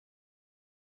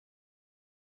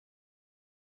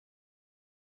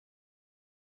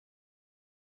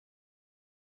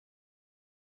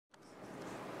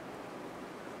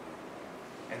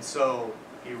And so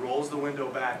he rolls the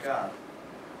window back up,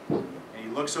 and he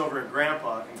looks over at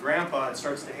Grandpa, and Grandpa, it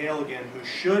starts to hail again, who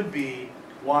should be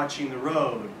watching the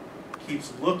road,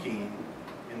 keeps looking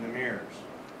in the mirrors.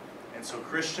 And so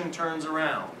Christian turns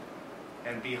around,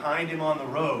 and behind him on the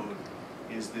road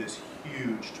is this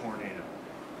huge tornado.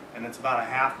 And it's about a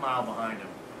half-mile behind him.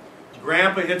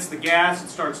 Grandpa hits the gas, it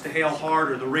starts to hail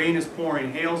harder. The rain is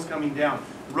pouring, hail's coming down.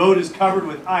 The road is covered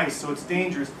with ice, so it's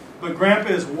dangerous. But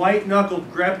Grandpa is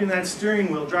white-knuckled, grabbing that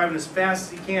steering wheel, driving as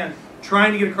fast as he can,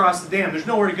 trying to get across the dam. There's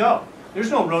nowhere to go. There's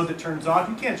no road that turns off.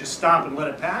 You can't just stop and let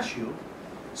it pass you.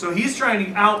 So he's trying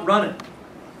to outrun it.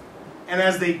 And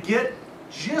as they get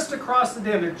just across the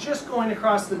dam, they're just going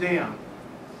across the dam,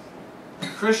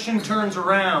 Christian turns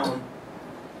around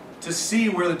to see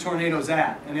where the tornado's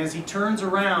at. And as he turns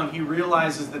around, he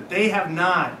realizes that they have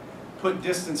not put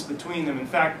distance between them. In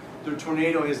fact, the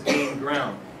tornado has gained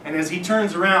ground. And as he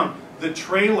turns around, the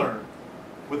trailer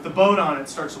with the boat on it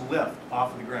starts to lift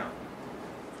off of the ground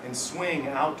and swing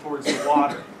out towards the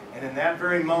water. And in that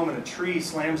very moment, a tree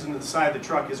slams into the side of the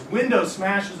truck. His window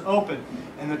smashes open,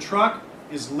 and the truck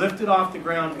is lifted off the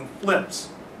ground and flips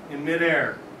in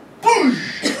midair,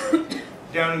 boosh,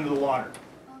 down into the water.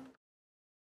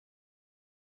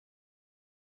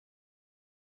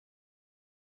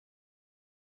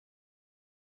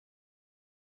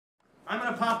 I'm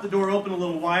going to pop the door open a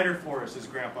little wider for us, as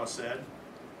Grandpa said.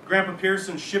 Grandpa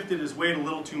Pearson shifted his weight a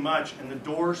little too much, and the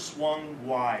door swung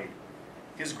wide.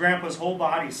 His grandpa's whole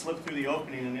body slipped through the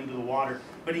opening and into the water,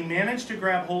 but he managed to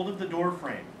grab hold of the door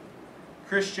frame.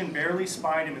 Christian barely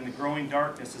spied him in the growing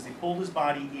darkness as he pulled his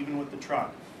body even with the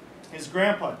truck. His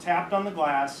grandpa tapped on the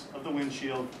glass of the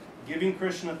windshield, giving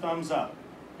Christian a thumbs up,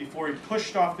 before he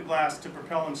pushed off the glass to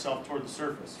propel himself toward the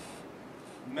surface.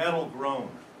 Metal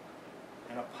groaned,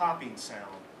 and a popping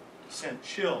sound sent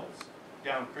chills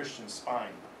down Christian's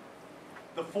spine.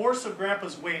 The force of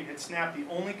Grandpa's weight had snapped the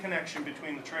only connection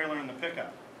between the trailer and the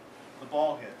pickup, the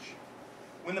ball hitch.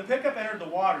 When the pickup entered the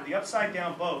water, the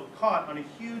upside-down boat caught on a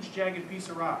huge, jagged piece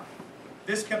of rock.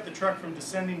 This kept the truck from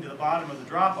descending to the bottom of the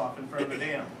drop-off in front of the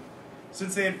dam.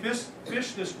 Since they had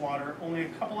fished this water only a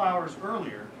couple hours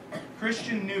earlier,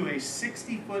 Christian knew a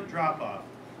 60-foot drop-off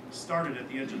started at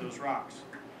the edge of those rocks.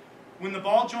 When the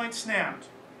ball joint snapped,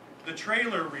 the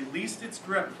trailer released its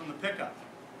grip from the pickup.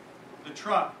 The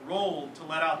truck rolled to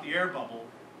let out the air bubble,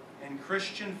 and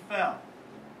Christian fell,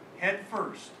 head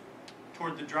first,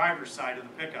 toward the driver's side of the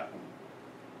pickup.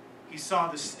 He saw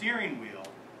the steering wheel,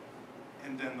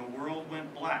 and then the world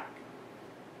went black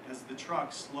as the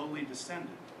truck slowly descended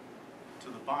to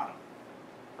the bottom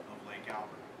of Lake Auburn.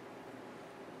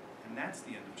 And that's the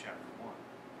end of chapter 1.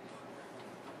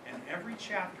 And every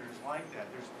chapter is like that.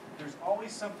 There's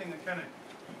always something that kind of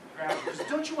grabs.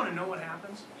 Don't you want to know what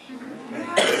happens?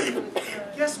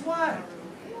 Guess what?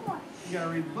 You gotta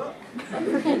read the book.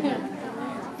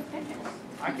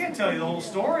 I can't tell you the whole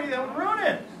story. That would ruin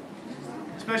it.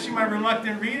 Especially my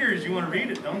reluctant readers. You want to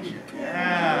read it, don't you?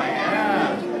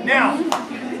 Yeah. Now,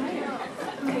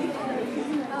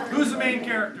 who's the main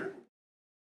character?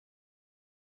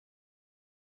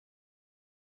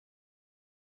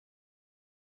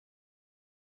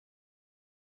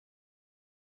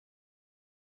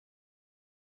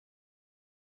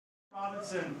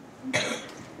 Robinson,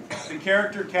 the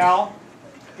character Cal,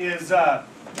 is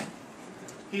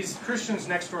he's Christian's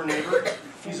next door neighbor.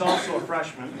 He's also a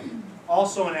freshman,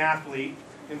 also an athlete.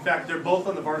 In fact, they're both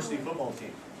on the varsity football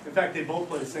team. In fact, they both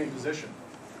play the same position.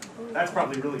 That's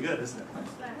probably really good, isn't it?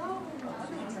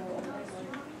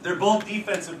 They're both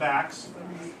defensive backs.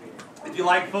 If you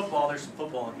like football, there's some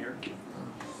football in here.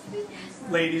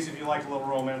 Ladies, if you like a little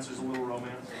romance, there's a little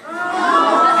romance.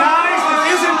 Guys,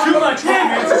 it isn't too much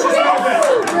romance, it's just a little bit.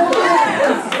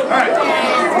 Alright.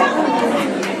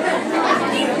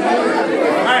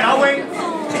 Alright, I'll wait.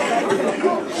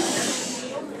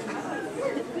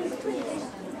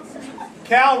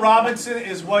 Cal Robinson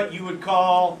is what you would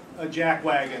call a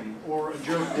jackwagon, or a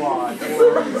jerkwad,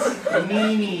 or a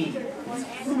meanie.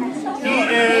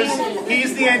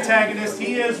 He's the antagonist.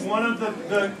 He is one of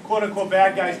the quote-unquote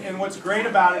bad guys. And what's great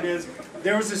about it is,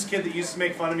 there was this kid that used to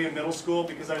make fun of me in middle school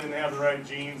because I didn't have the right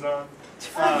jeans on.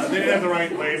 They didn't have the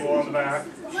right label on the back.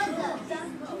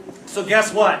 So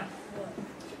guess what?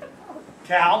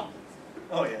 Cal?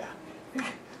 Oh yeah.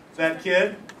 That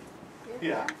kid?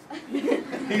 Yeah.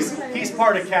 He's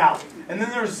part of Cal. And then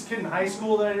there was this kid in high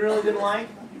school that I really didn't like.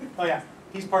 Oh yeah.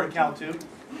 He's part of Cal too.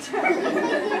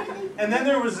 And then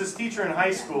there was this teacher in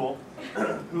high school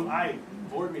who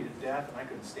bored me to death and I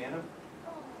couldn't stand him.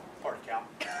 Part of Cal.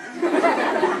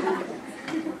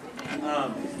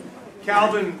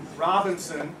 Calvin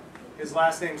Robinson His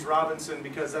last name's Robinson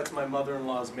because that's my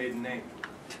mother-in-law's maiden name.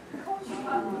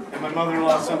 And my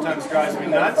mother-in-law sometimes drives me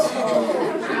nuts.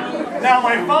 Now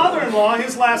my father-in-law,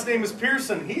 his last name is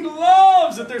Pearson. He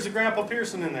loves that there's a Grandpa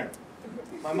Pearson in there.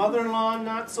 My mother-in-law,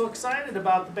 not so excited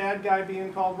about the bad guy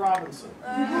being called Robinson.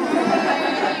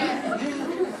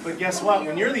 But guess what?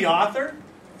 When you're the author,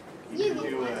 you can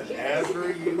do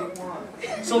whatever you want.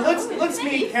 So let's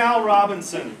meet Cal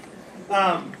Robinson.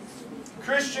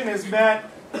 Christian has met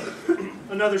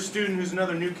another student who's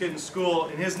another new kid in school,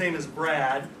 and his name is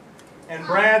Brad. And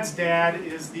Brad's dad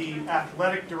is the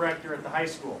athletic director at the high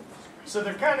school. So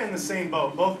they're kind of in the same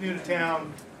boat. Both new to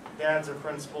town, dads are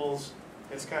principals.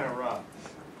 It's kind of rough.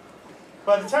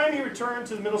 By the time he returned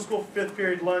to the middle school 5th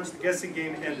period lunch, the guessing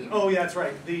game ended. Oh, yeah, that's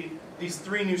right. These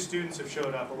 3 new students have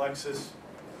showed up. Alexis,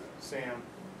 Sam,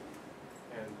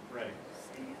 and Ray.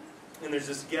 And there's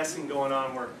this guessing going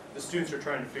on where the students are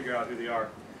trying to figure out who they are.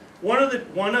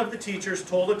 One of the teachers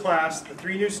told the class the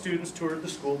 3 new students toured the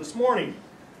school this morning.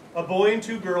 A boy and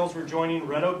 2 girls were joining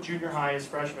Red Oak Junior High as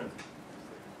freshmen.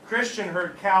 Christian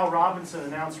heard Cal Robinson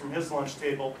announce from his lunch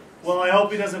table, "Well, I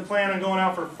hope he doesn't plan on going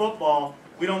out for football.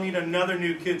 We don't need another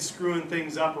new kid screwing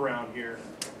things up around here."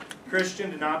 Christian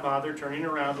did not bother turning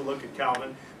around to look at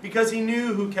Calvin because he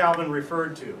knew who Calvin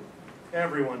referred to.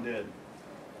 Everyone did.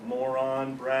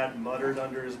 "Moron," Brad muttered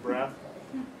under his breath.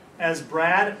 As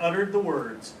Brad uttered the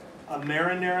words, a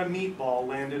marinara meatball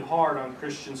landed hard on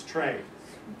Christian's tray,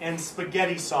 and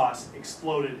spaghetti sauce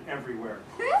exploded everywhere.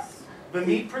 The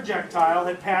meat projectile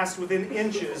had passed within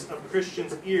inches of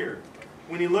Christian's ear.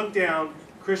 When he looked down,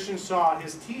 Christian saw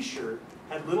his t-shirt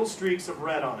had little streaks of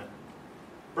red on it.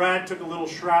 Brad took a little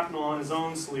shrapnel on his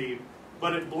own sleeve,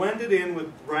 but it blended in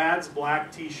with Brad's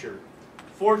black t-shirt.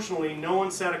 Fortunately, no one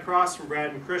sat across from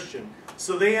Brad and Christian,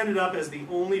 so they ended up as the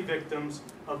only victims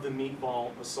of the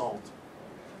meatball assault.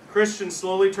 Christian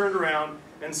slowly turned around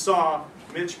and saw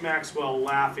Mitch Maxwell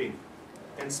laughing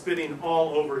and spitting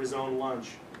all over his own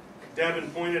lunch.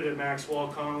 Devin pointed at Maxwell,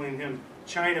 calling him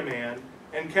Chinaman,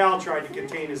 and Cal tried to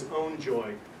contain his own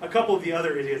joy. A couple of the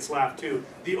other idiots laughed too.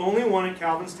 The only one at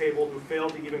Calvin's table who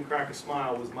failed to even crack a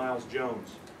smile was Miles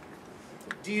Jones.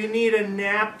 "Do you need a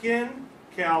napkin?"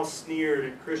 Cal sneered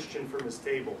at Christian from his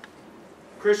table.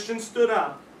 Christian stood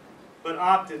up, but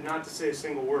opted not to say a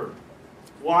single word.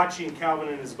 Watching Calvin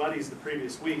and his buddies the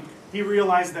previous week, he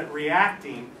realized that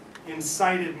reacting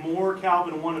incited more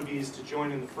Calvin wannabes to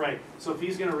join in the fray. So if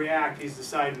he's going to react, he's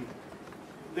deciding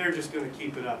they're just going to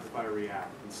keep it up if I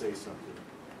react and say something.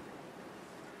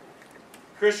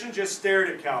 Christian just stared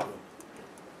at Calvin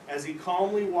as he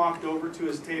calmly walked over to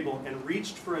his table and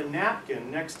reached for a napkin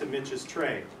next to Mitch's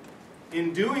tray.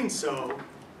 In doing so,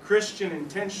 Christian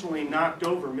intentionally knocked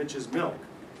over Mitch's milk,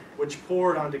 which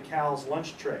poured onto Cal's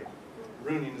lunch tray,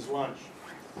 ruining his lunch.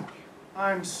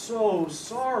 "I'm so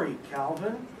sorry,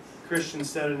 Calvin," Christian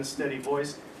said in a steady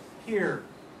voice. "Here,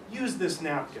 use this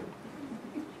napkin."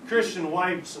 Christian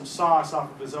wiped some sauce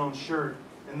off of his own shirt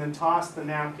and then tossed the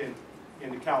napkin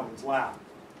into Calvin's lap.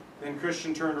 Then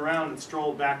Christian turned around and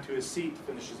strolled back to his seat to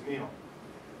finish his meal.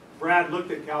 Brad looked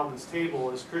at Calvin's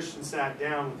table as Christian sat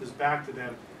down with his back to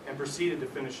them and proceeded to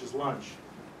finish his lunch.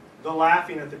 The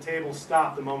laughing at the table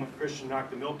stopped the moment Christian knocked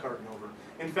the milk carton over.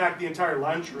 In fact, the entire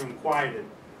lunchroom quieted,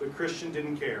 but Christian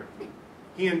didn't care.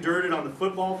 He endured it on the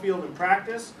football field in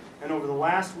practice, and over the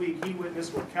last week he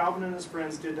witnessed what Calvin and his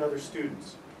friends did to other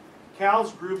students.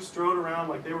 Cal's group strode around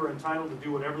like they were entitled to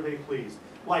do whatever they pleased,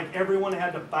 like everyone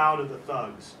had to bow to the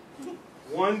thugs.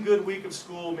 One good week of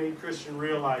school made Christian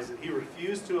realize that he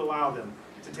refused to allow them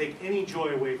to take any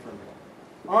joy away from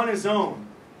him. On his own,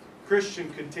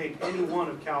 Christian could take any one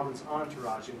of Calvin's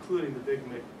entourage, including the big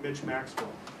Mitch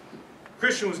Maxwell.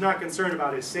 Christian was not concerned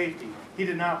about his safety. He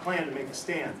did not plan to make a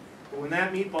stand. But when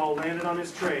that meatball landed on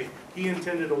his tray, he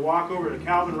intended to walk over to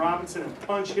Calvin Robinson and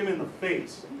punch him in the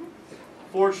face.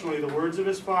 Fortunately, the words of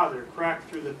his father cracked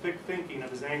through the thick thinking of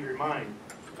his angry mind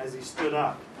as he stood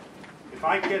up. "If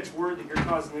I catch word that you're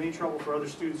causing any trouble for other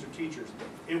students or teachers,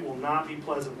 it will not be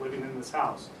pleasant living in this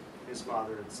house," his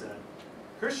father had said.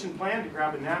 Christian planned to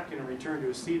grab a napkin and return to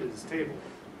his seat at his table.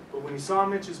 But when he saw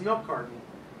Mitch's milk carton,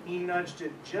 he nudged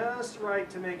it just right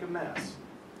to make a mess,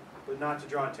 but not to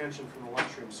draw attention from the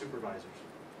lunchroom supervisors.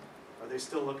 "Are they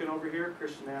still looking over here?"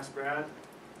 Christian asked Brad.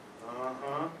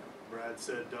 "Uh-huh," Brad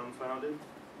said, dumbfounded.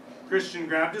 Christian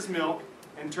grabbed his milk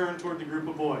and turned toward the group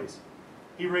of boys.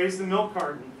 He raised the milk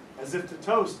carton as if to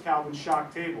toast Calvin's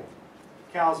shocked table.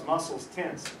 Cal's muscles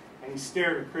tensed, and he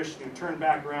stared at Christian, who turned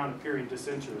back around appearing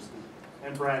disinterested,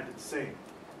 and Brad did the same.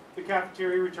 The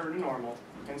cafeteria returned to normal,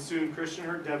 and soon Christian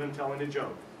heard Devin telling a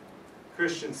joke.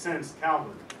 Christian sensed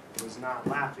Calvin was not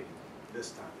laughing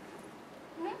this time.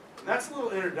 That's a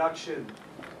little introduction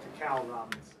to Cal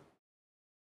Robinson.